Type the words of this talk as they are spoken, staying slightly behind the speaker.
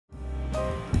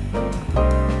I'm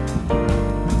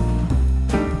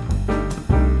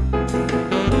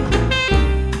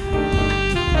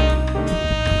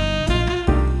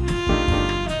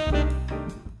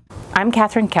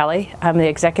Katherine Kelly. I'm the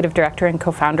Executive Director and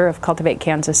co-founder of Cultivate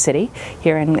Kansas City.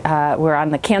 Here in, we're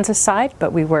on the Kansas side,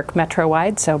 but we work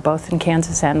metro-wide, so both in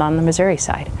Kansas and on the Missouri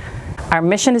side. Our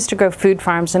mission is to grow food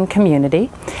farms and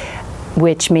community,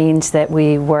 which means that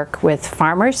we work with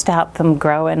farmers to help them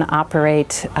grow and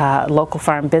operate local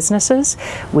farm businesses.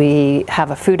 We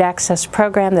have a food access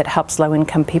program that helps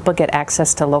low-income people get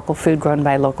access to local food grown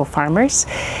by local farmers.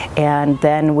 And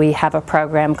then we have a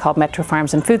program called Metro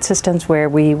Farms and Food Systems, where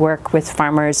we work with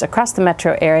farmers across the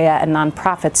metro area and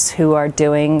nonprofits who are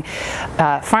doing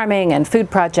farming and food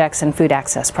projects and food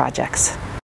access projects.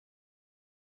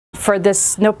 For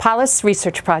this Nopales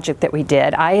research project that we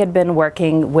did, I had been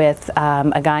working with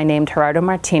a guy named Gerardo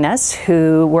Martinez,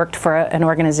 who worked for an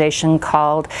organization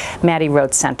called Maddie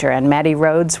Rhodes Center. And Maddie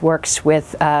Rhodes works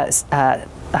with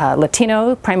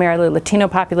primarily Latino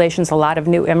populations, a lot of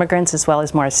new immigrants, as well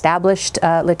as more established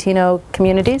Latino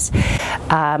communities.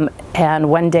 And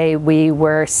one day we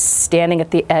were standing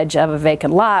at the edge of a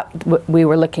vacant lot we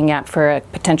were looking at for a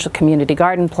potential community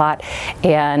garden plot,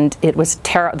 and it was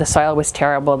the soil was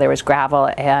terrible, there was gravel,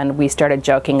 and we started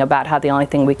joking about how the only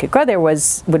thing we could grow there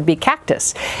would be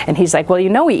cactus. And he's like, well, you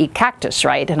know we eat cactus,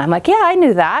 right? And I'm like, yeah, I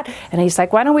knew that. And he's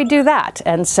like, why don't we do that?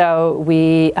 And so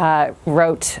we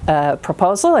wrote a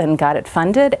proposal and got it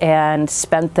funded and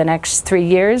spent the next 3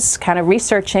 years kind of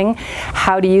researching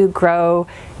how do you grow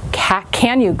how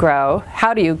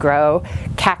do you grow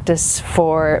cactus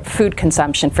for food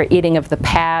consumption, for eating of the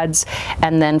pads,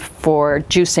 and then for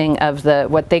juicing of the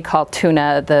what they call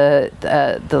tuna, the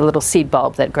little seed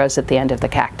bulb that grows at the end of the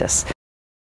cactus.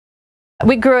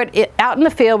 We grew it out in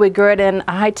the field, we grew it in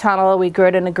a high tunnel, we grew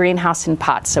it in a greenhouse in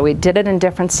pots, so we did it in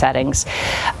different settings.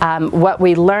 What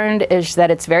we learned is that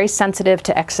it's very sensitive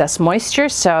to excess moisture,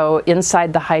 so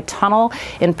inside the high tunnel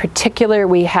in particular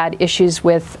we had issues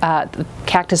with the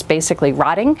cactus basically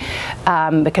rotting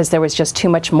because there was just too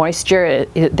much moisture.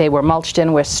 They were mulched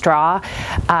in with straw.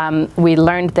 We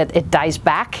learned that it dies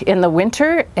back in the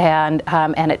winter and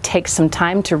it takes some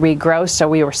time to regrow, so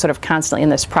we were sort of constantly in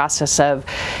this process of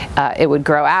it would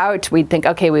grow out, we'd think,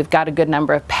 okay, we've got a good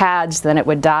number of pads, then it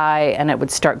would die and it would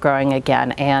start growing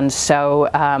again. And so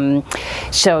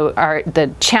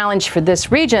the challenge for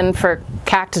this region, for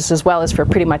cactus as well as for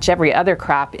pretty much every other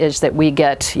crop, is that we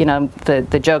get, you know,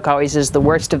 the joke always is the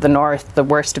worst of the north, the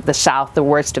worst of the south, the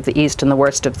worst of the east, and the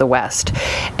worst of the west.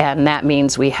 And that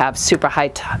means we have super high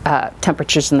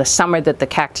temperatures in the summer that the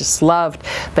cactus loved,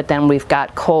 but then we've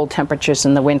got cold temperatures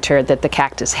in the winter that the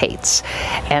cactus hates.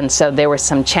 And so there were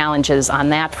some challenges on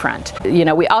that front. You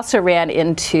know, we also ran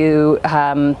into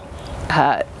a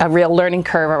real learning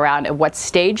curve around at what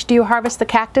stage do you harvest the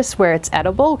cactus where it's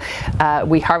edible.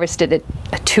 We harvested it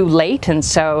too late, and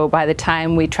so by the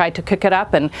time we tried to cook it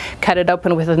up and cut it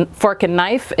open with a fork and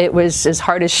knife, it was as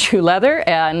hard as shoe leather,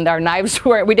 and our knives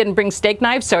we didn't bring steak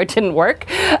knives, so it didn't work.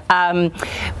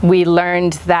 We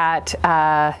learned that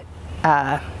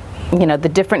you know, the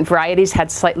different varieties had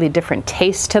slightly different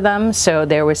taste to them, so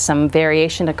there was some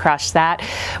variation across that.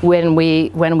 When we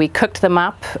cooked them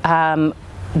up,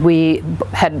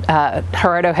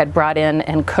 Gerardo had brought in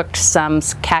and cooked some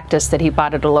cactus that he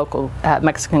bought at a local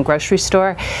Mexican grocery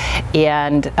store,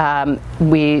 and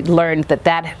we learned that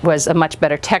that was a much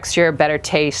better texture, better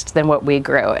taste than what we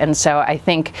grew. And so I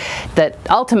think that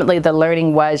ultimately the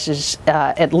learning was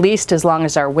at least as long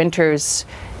as our winters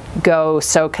go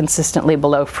so consistently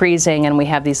below freezing and we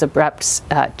have these abrupt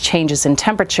changes in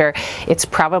temperature, it's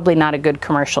probably not a good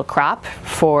commercial crop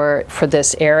for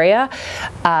this area.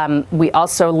 We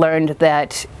also learned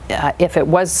that if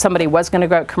somebody was going to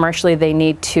grow it commercially, they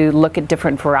need to look at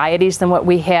different varieties than what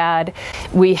we had.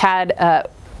 We had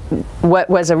what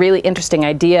was a really interesting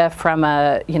idea from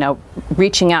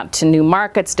reaching out to new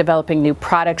markets, developing new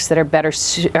products that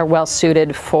are well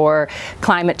suited for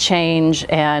climate change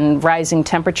and rising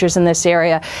temperatures in this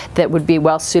area, that would be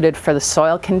well suited for the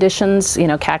soil conditions. You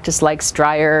know, cactus likes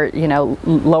drier,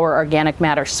 lower organic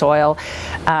matter soil.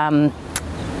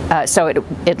 So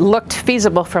it looked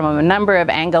feasible from a number of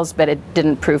angles, but it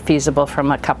didn't prove feasible from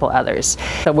a couple others.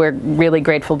 So we're really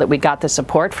grateful that we got the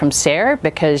support from SARE,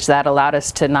 because that allowed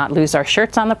us to not lose our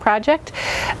shirts on the project.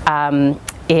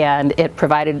 And it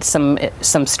provided some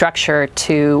structure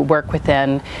to work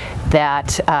within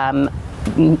that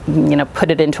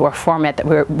put it into a format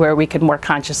that where we could more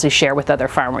consciously share with other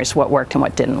farmers what worked and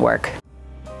what didn't work.